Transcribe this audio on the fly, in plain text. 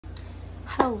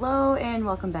Hello and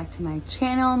welcome back to my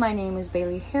channel. My name is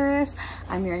Bailey Harris.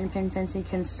 I'm your independent Scentsy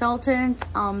consultant.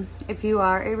 If you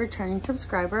are a returning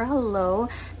subscriber, hello.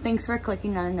 Thanks for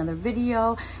clicking on another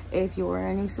video. If you are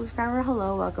a new subscriber,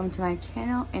 hello, welcome to my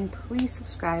channel, and please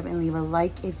subscribe and leave a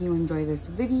like if you enjoy this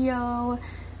video.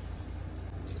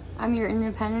 I'm your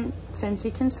independent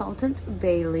Scentsy consultant,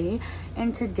 Bailey,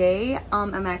 and today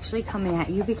I'm actually coming at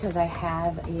you because I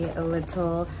have a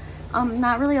little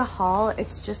not really a haul,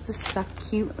 it's just the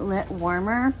Suc-Cute-Lent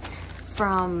warmer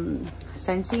from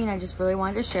Scentsy, and I just really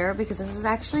wanted to share it because this is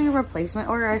actually a replacement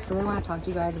order. I really want to talk to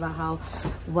you guys about how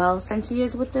well Scentsy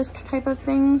is with this type of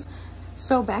things.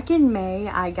 So back in May,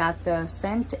 I got the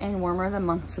Scent and Warmer of the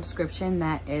Month subscription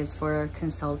that is for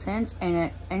consultants, and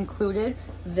it included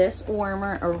this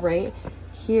warmer right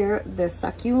here, the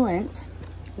Suc-Cute-Lent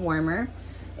warmer.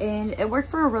 And it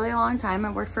worked for a really long time.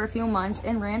 It worked for a few months,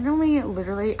 and randomly,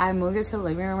 literally, I moved it to the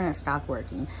living room and it stopped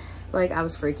working. Like, I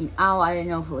was freaking out. I didn't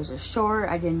know if it was a short.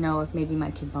 I didn't know if maybe my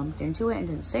kid bumped into it and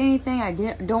didn't say anything. I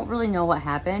don't really know what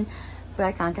happened, but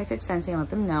I contacted Scentsy and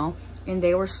let them know, and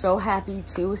they were so happy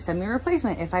to send me a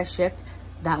replacement if I shipped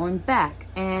that one back,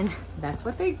 and that's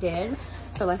what they did.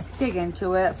 So let's dig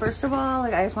into it. First of all,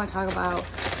 like, I just want to talk about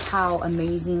how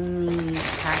amazingly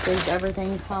packaged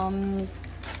everything comes.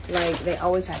 Like, they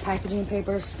always have packaging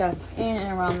paper stuffed in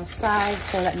and around the side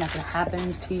so that nothing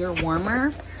happens to your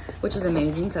warmer, which is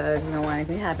amazing because you don't want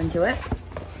anything to happen to it.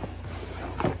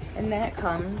 And then it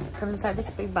comes inside this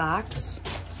big box.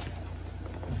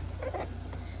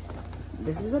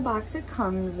 This is the box it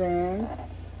comes in.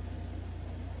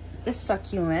 The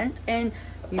Suc-Cute-Lent. And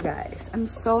you guys, I'm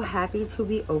so happy to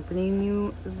be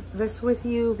opening this with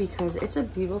you because it's a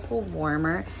beautiful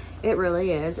warmer. It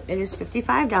really is. It is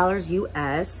 $55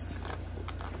 US.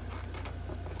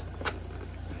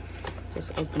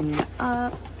 Just opening it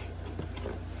up.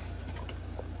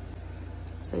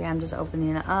 So yeah, I'm just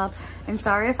opening it up. And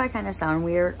sorry if I kind of sound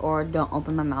weird or don't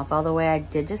open my mouth all the way. I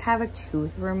did just have a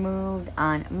tooth removed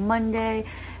on Monday.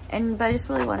 But I just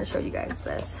really want to show you guys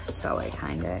this. So I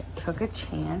kind of took a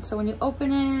chance. So when you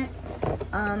open it,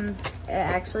 it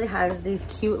actually has these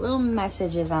cute little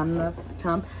messages on the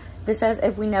top. This says,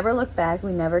 if we never look back,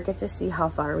 we never get to see how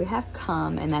far we have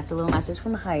come. And that's a little message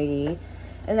from Heidi.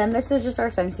 And then this is just our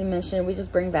Scentsy mission. We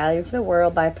just bring value to the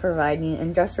world by providing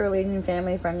industrial-leading,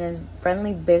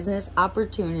 family-friendly business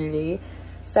opportunity,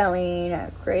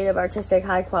 selling creative, artistic,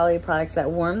 high-quality products that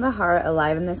warm the heart,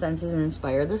 enliven the senses, and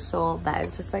inspire the soul. That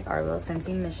is just like our little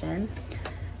Scentsy mission.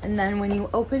 And then when you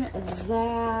open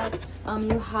that,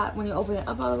 when you open it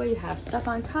up all the way, you have stuff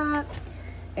on top.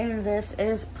 And this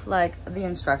is like the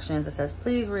instructions. It says,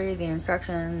 please read the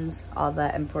instructions, all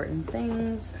that important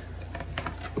things.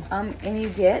 And you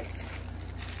get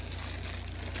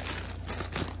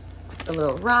the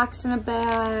little rocks in a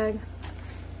bag.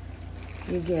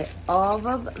 You get all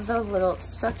of the little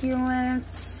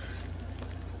succulents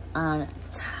on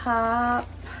top.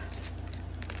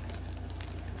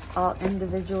 All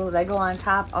individual, they go on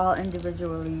top, all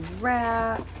individually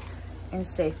wrapped and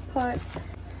safe put.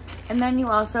 And then you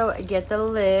also get the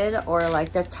lid, or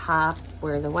like the top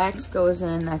where the wax goes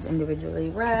in, that's individually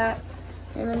wrapped.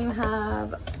 And then you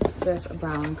have this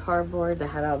brown cardboard that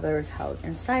had all theirs held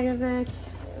inside of it.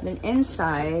 And then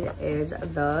inside is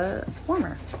the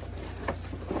warmer.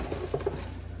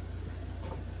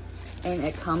 And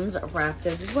it comes wrapped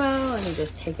as well, and you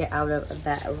just take it out of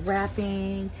that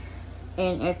wrapping.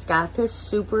 And it's got this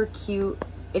super cute,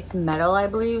 it's metal, I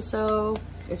believe, so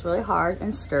it's really hard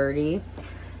and sturdy.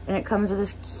 And it comes with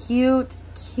this cute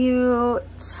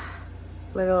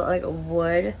little like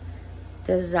wood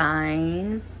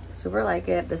design. Super like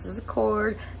it. This is a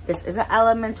cord. This is an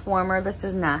element warmer. This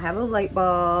does not have a light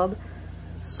bulb,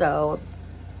 so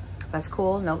that's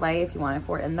cool. No light if you want it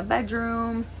for it in the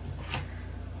bedroom.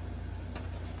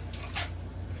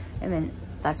 And then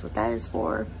that's what that is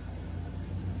for.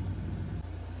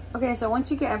 Okay, so once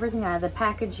you get everything out of the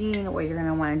packaging, what you're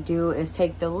gonna wanna do is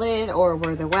take the lid or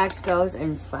where the wax goes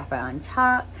and slap it on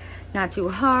top. Not too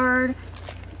hard,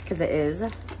 because it is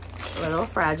a little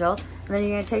fragile. And then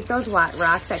you're gonna take those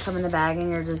rocks that come in the bag,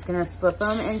 and you're just gonna slip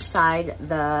them inside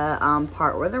the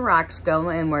part where the rocks go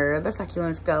and where the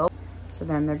succulents go. So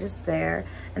then they're just there.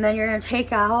 And then you're gonna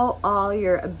take out all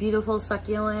your beautiful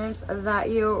succulents that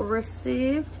you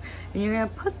received, and you're gonna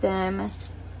put them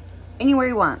anywhere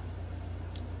you want.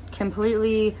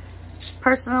 Completely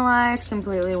personalized,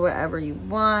 completely wherever you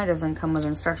want. It doesn't come with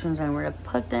instructions on where to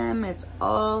put them. It's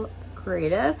all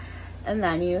creative. And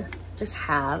then you just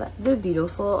have the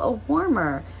beautiful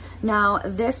warmer. Now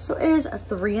this is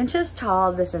 3 inches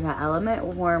tall. This is an element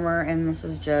warmer, and this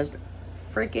is just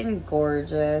freaking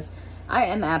gorgeous. I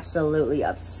am absolutely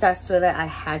obsessed with it. I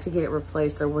had to get it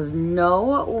replaced. There was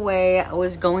no way I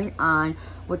was going on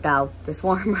without this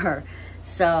warmer.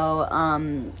 So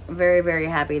very, very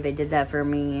happy they did that for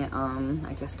me.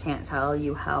 I just can't tell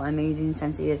you how amazing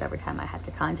Scentsy is every time I have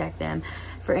to contact them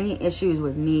for any issues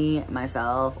with me,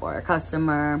 myself, or a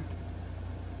customer.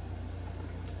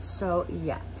 So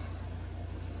yeah,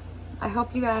 I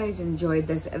hope you guys enjoyed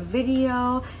this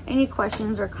video. Any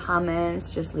questions or comments,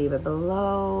 just leave it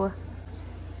below.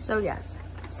 So yes,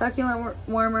 Succulent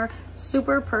warmer,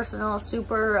 super personal,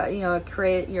 super, you know,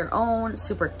 create your own,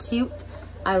 super cute.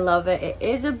 I love it. It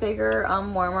is a bigger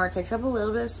warmer. It takes up a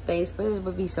little bit of space, but it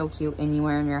would be so cute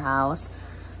anywhere in your house.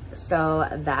 So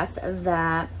that's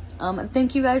that.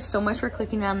 Thank you guys so much for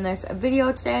clicking on this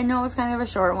video today. I know it was kind of a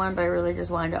short one, but I really just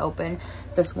wanted to open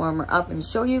this warmer up and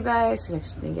show you guys because I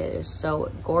just think it is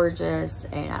so gorgeous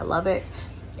and I love it.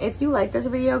 If you like this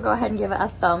video, go ahead and give it a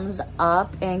thumbs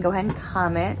up and go ahead and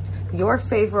comment your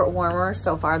favorite warmer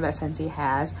so far that Scentsy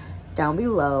has down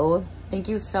below. Thank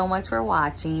you so much for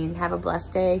watching. Have a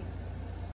blessed day.